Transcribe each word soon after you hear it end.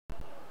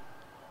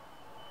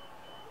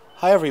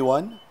Hi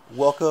everyone,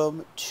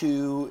 welcome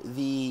to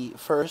the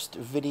first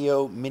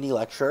video mini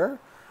lecture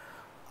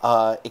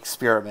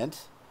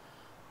experiment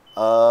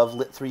of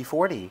Lit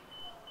 340.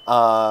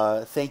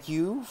 Thank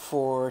you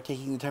for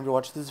taking the time to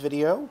watch this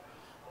video,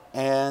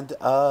 and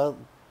I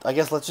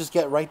guess let's just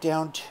get right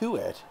down to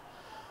it.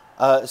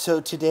 So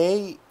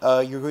today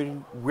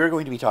we're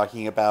going to be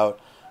talking about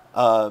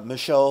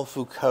Michel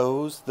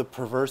Foucault's The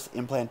Perverse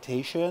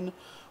Implantation,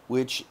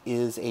 which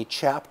is a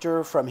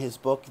chapter from his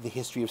book, The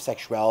History of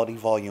Sexuality,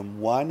 Volume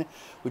 1,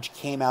 which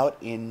came out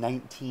in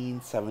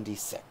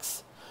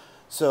 1976.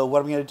 So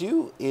what I'm going to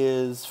do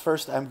is,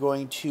 first I'm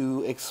going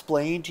to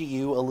explain to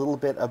you a little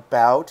bit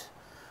about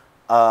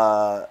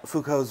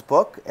Foucault's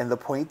book and the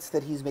points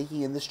that he's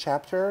making in this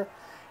chapter.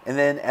 And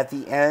then at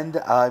the end,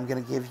 I'm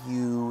going to give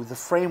you the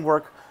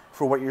framework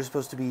for what you're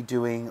supposed to be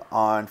doing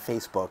on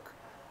Facebook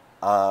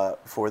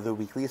for the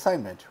weekly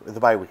assignment, or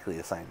the bi-weekly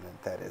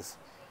assignment, that is.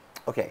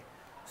 Okay.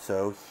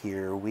 So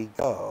here we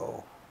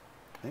go.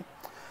 Okay.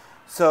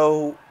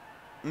 So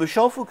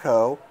Michel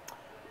Foucault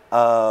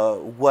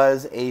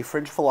was a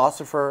French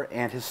philosopher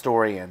and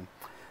historian.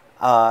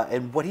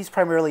 And what he's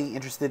primarily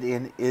interested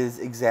in is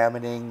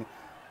examining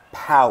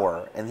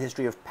power and the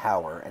history of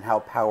power and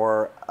how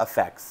power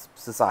affects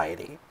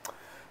society.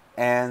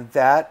 And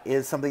that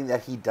is something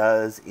that he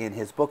does in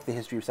his book, The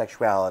History of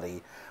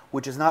Sexuality,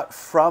 which is not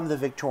from the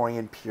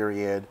Victorian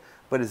period,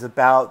 but is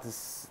about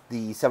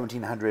the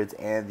 1700s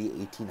and the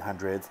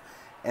 1800s,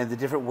 and the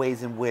different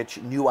ways in which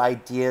new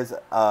ideas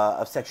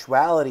of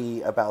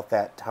sexuality about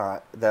that time,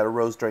 that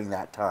arose during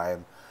that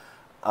time,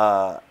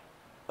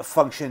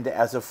 functioned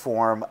as a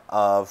form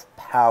of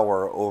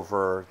power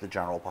over the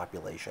general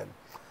population.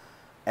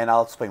 And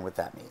I'll explain what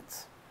that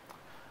means.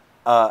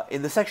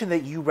 In the section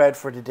that you read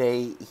for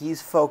today,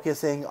 he's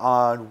focusing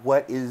on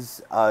what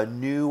is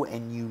new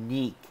and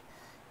unique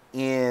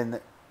in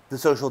the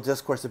social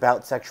discourse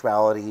about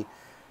sexuality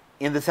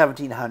in the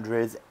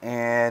 1700s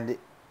and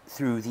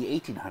through the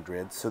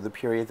 1800s, so the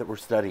period that we're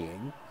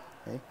studying.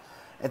 Okay?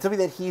 And something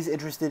that he's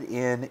interested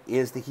in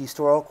is the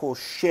historical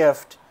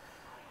shift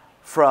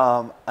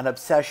from an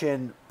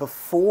obsession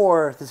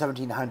before the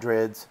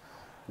 1700s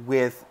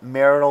with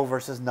marital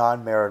versus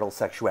non-marital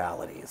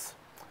sexualities.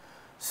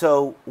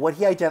 So what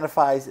he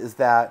identifies is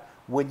that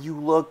when you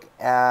look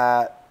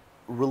at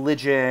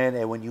religion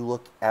and when you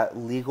look at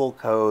legal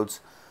codes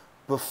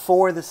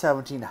before the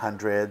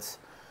 1700s,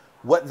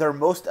 what they're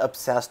most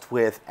obsessed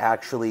with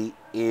actually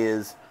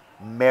is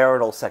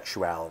marital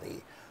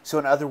sexuality. So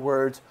in other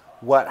words,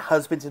 what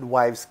husbands and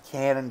wives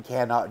can and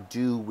cannot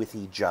do with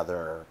each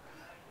other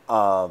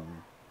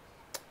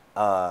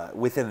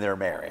within their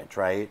marriage,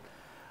 right?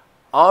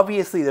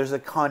 Obviously, there's a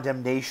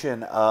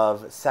condemnation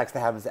of sex that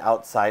happens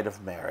outside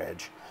of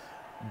marriage,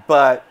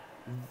 but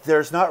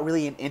there's not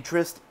really an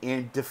interest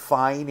in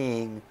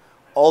defining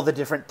all the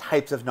different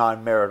types of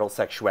non-marital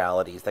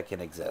sexualities that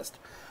can exist.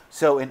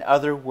 So in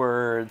other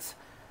words,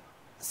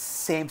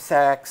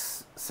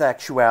 same-sex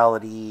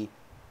sexuality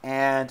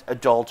and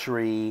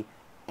adultery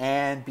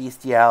and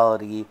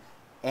bestiality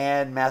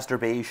and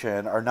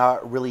masturbation are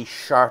not really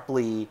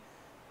sharply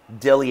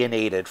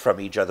delineated from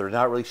each other,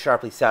 not really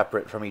sharply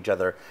separate from each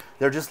other.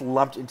 They're just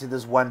lumped into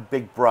this one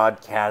big broad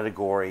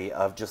category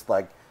of just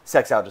like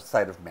sex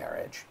outside of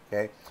marriage,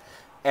 okay?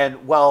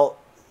 And while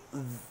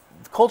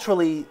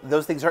culturally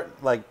those things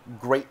aren't like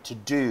great to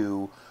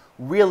do,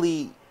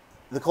 really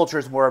the culture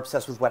is more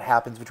obsessed with what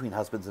happens between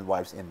husbands and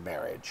wives in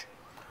marriage.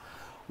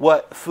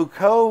 What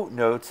Foucault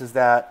notes is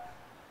that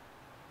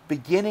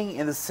beginning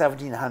in the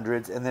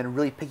 1700s and then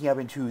really picking up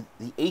into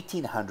the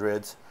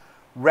 1800s,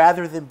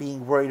 rather than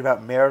being worried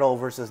about marital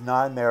versus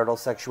non-marital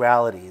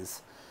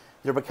sexualities,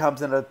 there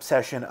becomes an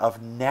obsession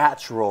of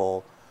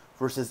natural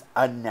versus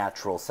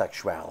unnatural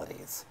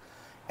sexualities.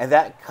 And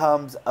that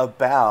comes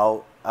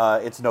about,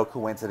 it's no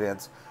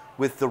coincidence,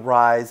 with the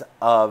rise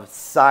of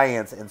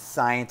science and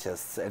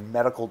scientists and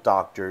medical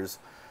doctors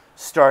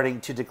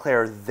starting to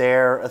declare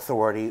their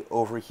authority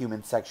over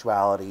human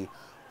sexuality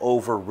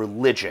over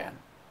religion.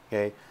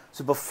 Okay?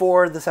 So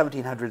before the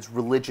 1700s,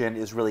 religion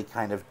is really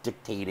kind of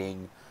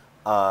dictating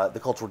the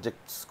cultural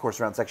discourse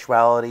around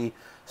sexuality.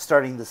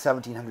 Starting the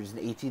 1700s and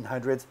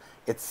 1800s,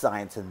 it's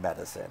science and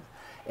medicine.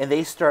 And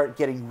they start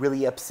getting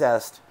really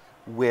obsessed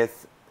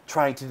with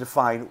trying to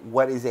define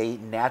what is a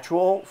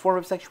natural form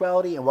of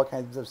sexuality and what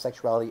kinds of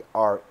sexuality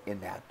are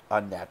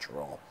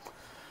unnatural.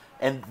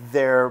 And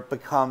there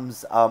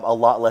becomes a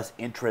lot less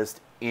interest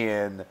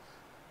in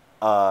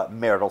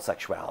marital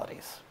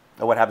sexualities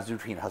and what happens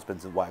between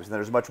husbands and wives. And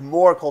there's much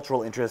more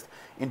cultural interest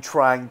in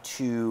trying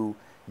to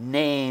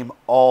name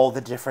all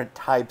the different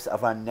types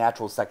of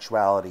unnatural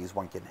sexualities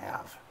one can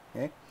have.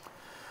 Okay?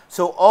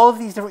 So all of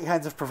these different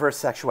kinds of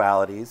perverse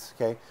sexualities,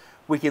 okay,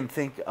 we can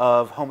think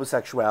of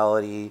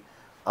homosexuality,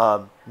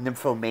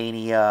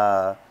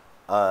 nymphomania,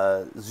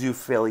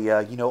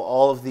 zoophilia, you know,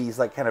 all of these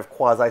like kind of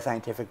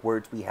quasi-scientific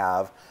words we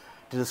have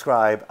to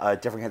describe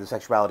different kinds of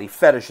sexuality.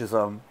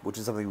 Fetishism, which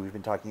is something we've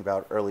been talking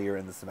about earlier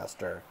in the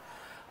semester.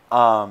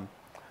 Of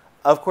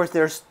course,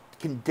 there's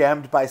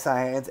condemned by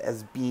science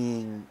as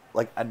being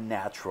like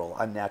unnatural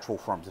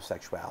forms of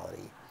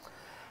sexuality.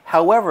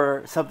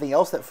 However, something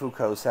else that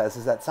Foucault says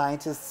is that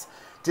scientists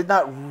did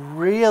not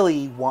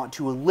really want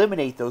to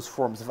eliminate those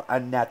forms of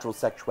unnatural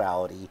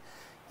sexuality,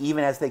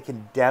 even as they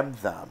condemned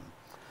them,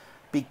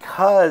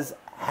 because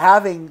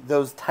having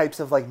those types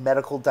of like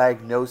medical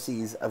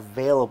diagnoses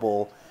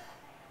available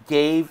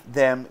gave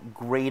them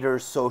greater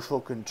social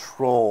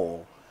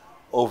control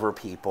over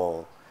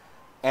people,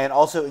 and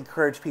also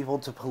encouraged people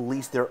to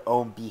police their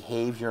own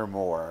behavior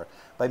more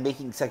by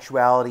making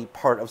sexuality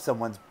part of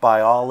someone's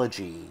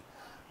biology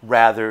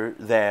rather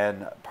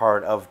than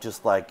part of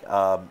just like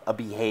a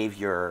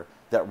behavior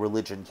that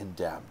religion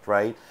condemned,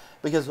 right?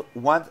 Because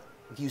once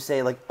you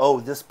say like, oh,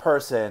 this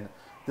person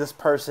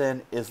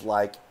is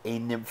like a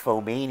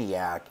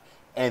nymphomaniac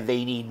and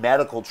they need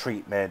medical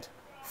treatment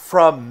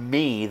from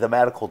me, the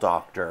medical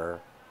doctor,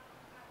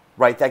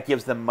 right? That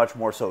gives them much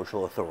more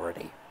social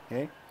authority.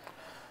 Okay?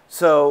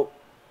 So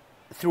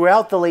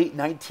throughout the late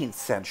 19th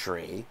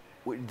century,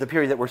 the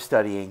period that we're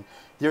studying,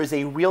 there is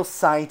a real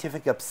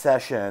scientific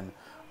obsession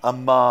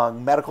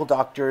among medical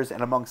doctors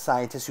and among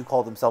scientists who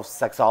call themselves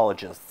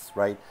sexologists,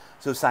 right?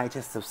 So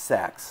scientists of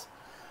sex.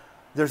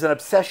 There's an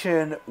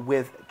obsession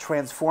with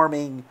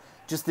transforming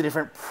just the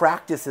different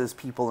practices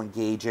people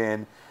engage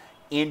in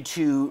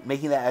into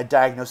making that a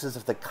diagnosis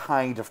of the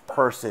kind of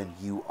person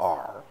you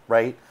are,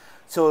 right?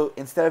 So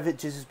instead of it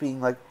just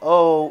being like,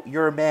 oh,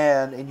 you're a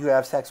man and you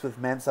have sex with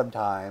men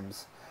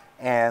sometimes,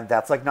 and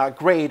that's like not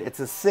great,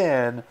 it's a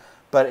sin,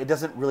 but it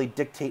doesn't really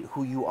dictate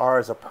who you are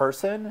as a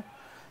person.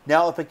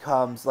 Now it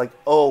becomes like,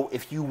 oh,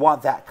 if you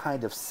want that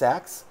kind of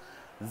sex,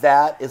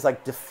 that is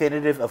like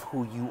definitive of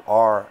who you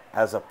are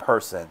as a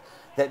person.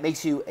 That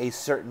makes you a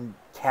certain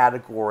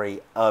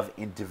category of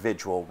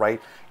individual,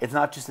 right? It's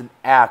not just an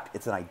act,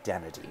 it's an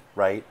identity,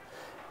 right?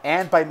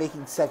 And by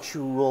making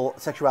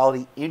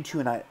sexuality into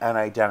an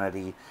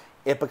identity,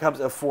 it becomes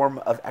a form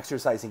of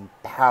exercising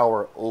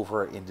power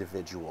over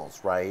individuals,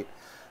 right?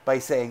 By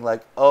saying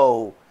like,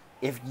 oh,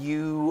 if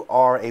you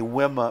are a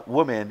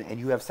woman and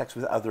you have sex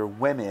with other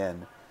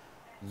women,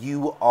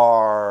 you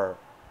are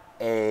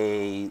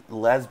a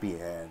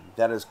lesbian.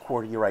 That is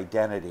core to your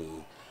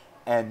identity.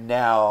 And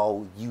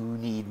now you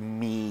need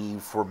me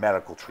for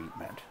medical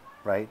treatment,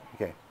 right?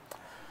 Okay.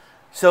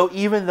 So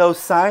even though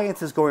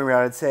science is going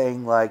around and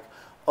saying like,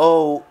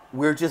 oh,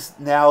 we're just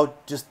now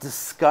just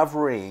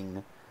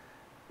discovering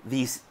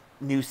these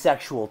new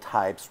sexual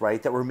types,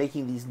 right? That we're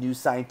making these new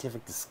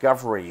scientific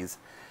discoveries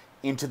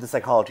into the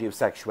psychology of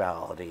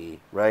sexuality,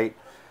 right?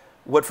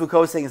 What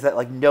Foucault is saying is that,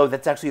 like, no,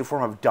 that's actually a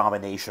form of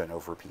domination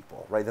over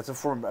people, right? That's a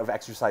form of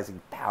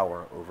exercising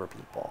power over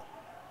people.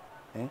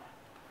 Okay?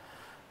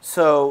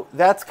 So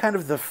that's kind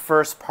of the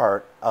first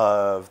part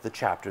of the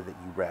chapter that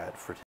you read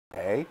for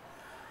today.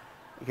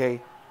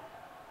 Okay.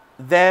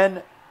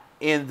 Then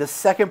in the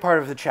second part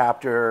of the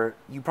chapter,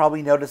 you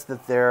probably noticed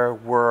that there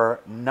were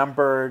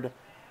numbered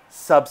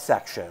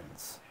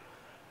subsections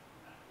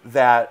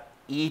that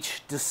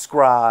each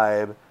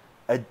describe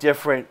a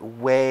different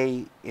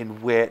way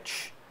in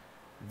which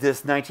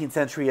this 19th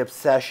century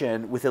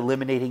obsession with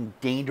eliminating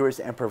dangerous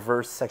and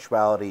perverse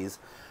sexualities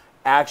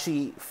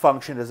actually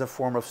functioned as a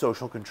form of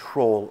social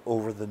control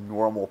over the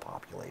normal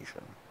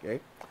population. Okay?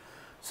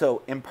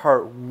 So in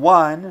part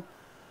one,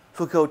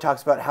 Foucault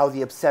talks about how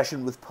the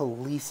obsession with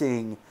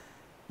policing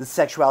the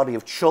sexuality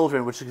of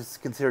children, which is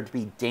considered to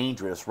be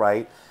dangerous,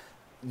 right?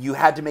 You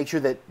had to make sure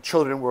that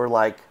children were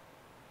like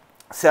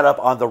set up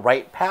on the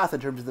right path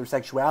in terms of their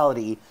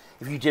sexuality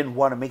if you didn't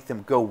want to make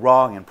them go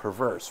wrong and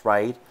perverse,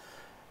 right?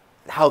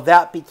 How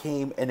that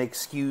became an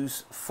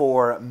excuse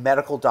for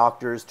medical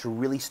doctors to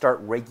really start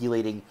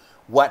regulating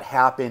what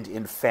happened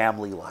in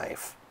family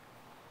life.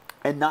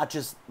 And not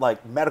just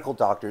like medical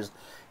doctors,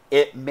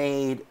 it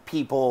made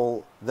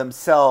people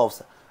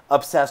themselves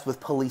obsessed with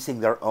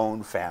policing their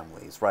own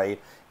families, right?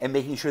 And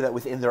making sure that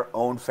within their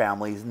own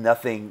families,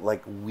 nothing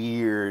like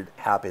weird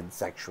happened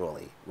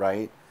sexually,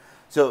 right?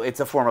 So it's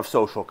a form of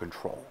social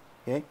control,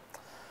 okay?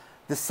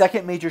 The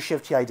second major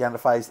shift he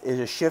identifies is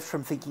a shift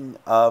from thinking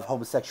of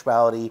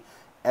homosexuality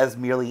as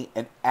merely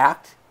an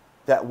act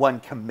that one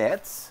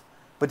commits,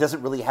 but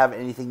doesn't really have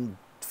anything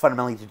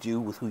fundamentally to do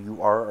with who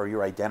you are or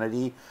your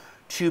identity,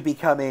 to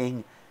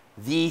becoming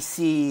the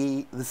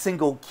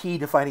single key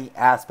defining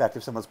aspect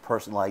of someone's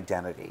personal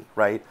identity,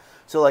 right?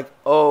 So like,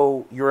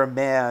 oh, you're a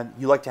man,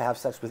 you like to have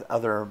sex with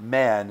other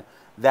men,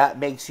 that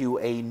makes you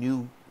a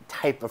new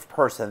type of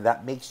person,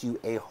 that makes you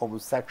a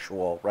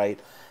homosexual, right?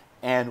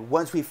 And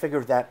once we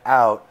figure that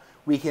out,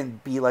 we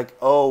can be like,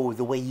 oh,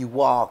 the way you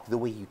walk, the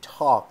way you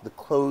talk, the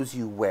clothes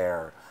you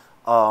wear,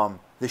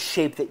 the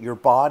shape that your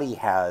body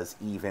has,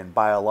 even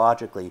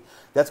biologically,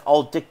 that's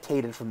all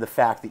dictated from the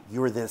fact that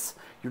you're this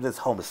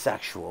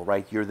homosexual,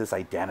 right? You're this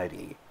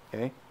identity.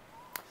 Okay.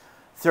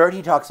 Third,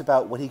 he talks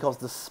about what he calls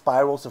the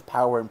spirals of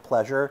power and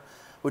pleasure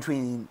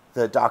between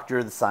the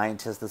doctor, the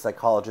scientist, the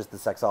psychologist, the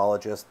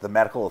sexologist, the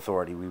medical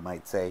authority, we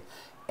might say,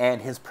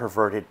 and his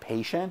perverted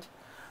patient.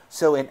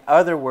 So in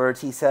other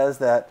words, he says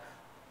that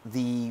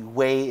the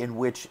way in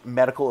which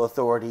medical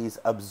authorities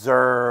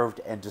observed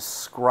and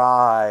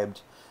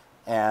described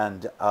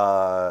and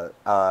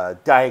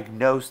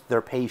diagnosed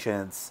their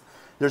patients,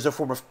 there's a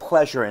form of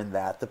pleasure in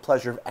that, the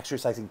pleasure of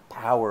exercising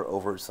power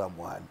over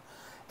someone.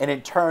 And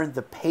in turn,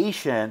 the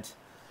patient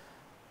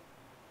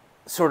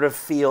sort of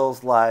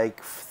feels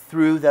like,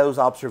 through those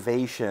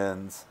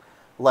observations,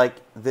 like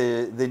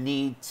the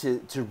need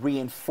to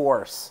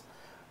reinforce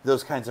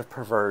those kinds of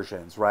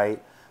perversions,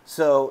 right?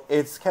 So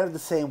it's kind of the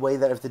same way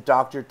that if the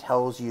doctor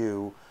tells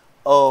you,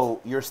 oh,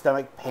 your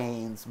stomach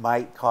pains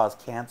might cause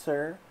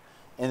cancer,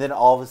 and then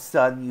all of a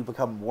sudden you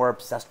become more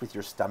obsessed with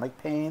your stomach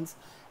pains,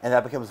 and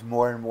that becomes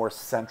more and more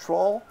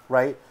central,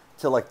 right,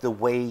 to like the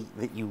way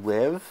that you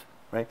live,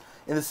 right?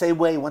 In the same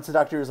way, once a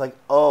doctor is like,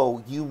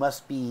 oh, you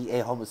must be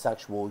a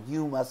homosexual,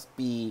 you must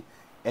be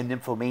a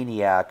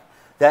nymphomaniac,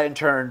 that in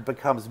turn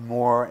becomes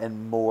more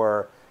and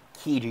more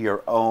key to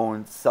your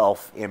own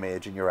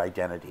self-image and your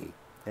identity,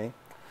 okay?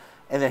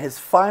 And then his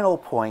final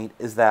point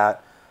is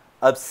that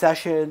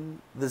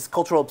obsession, this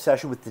cultural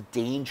obsession with the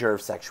danger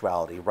of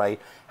sexuality, right?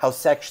 How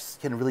sex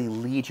can really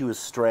lead you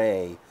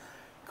astray,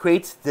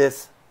 creates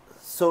this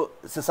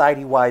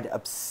society-wide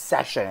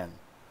obsession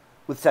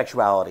with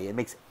sexuality. It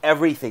makes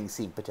everything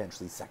seem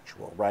potentially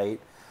sexual, right?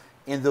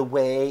 In the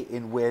way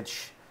in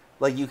which,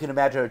 like, you can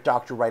imagine a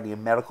doctor writing a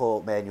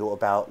medical manual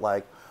about,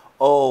 like,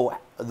 oh,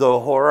 the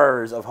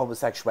horrors of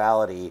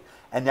homosexuality,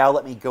 and now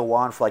let me go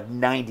on for like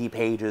 90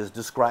 pages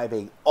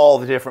describing all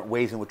the different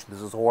ways in which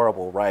this is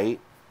horrible, right?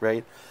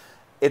 Right?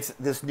 It's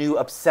this new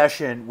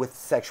obsession with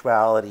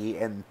sexuality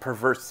and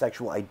perverse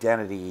sexual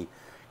identity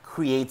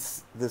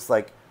creates this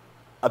like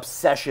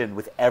obsession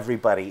with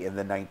everybody in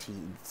the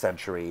 19th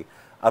century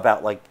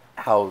about like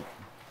how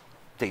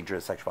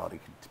dangerous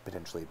sexuality could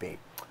potentially be.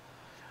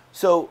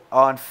 So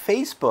on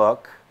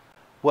Facebook,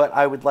 what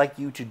I would like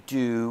you to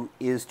do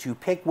is to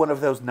pick one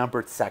of those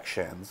numbered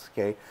sections,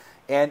 okay,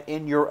 and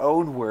in your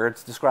own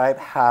words, describe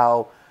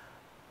how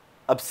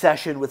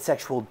obsession with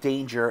sexual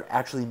danger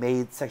actually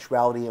made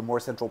sexuality a more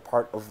central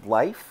part of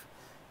life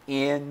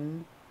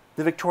in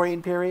the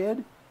Victorian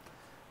period.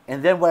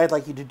 And then what I'd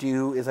like you to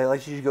do is I'd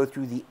like you to go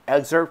through the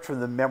excerpt from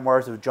the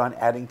memoirs of John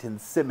Addington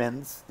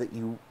Symonds that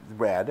you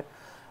read.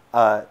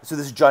 So this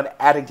is John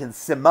Addington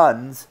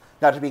Symonds,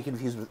 not to be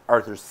confused with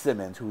Arthur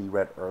Symonds, who we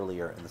read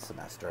earlier in the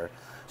semester.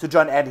 So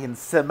John Addington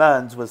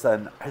Symonds was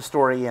an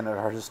historian, an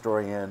art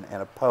historian,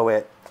 and a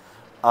poet.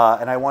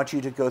 And I want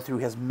you to go through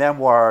his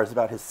memoirs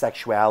about his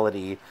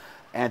sexuality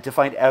and to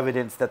find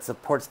evidence that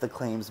supports the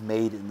claims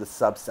made in the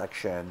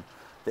subsection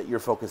that you're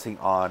focusing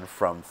on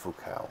from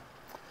Foucault.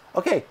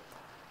 Okay,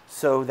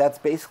 so that's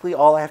basically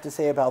all I have to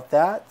say about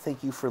that.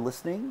 Thank you for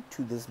listening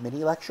to this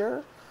mini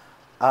lecture.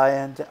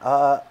 And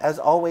as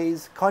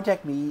always,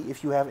 contact me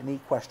if you have any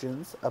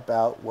questions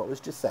about what was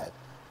just said.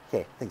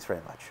 Okay, thanks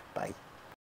very much. Bye.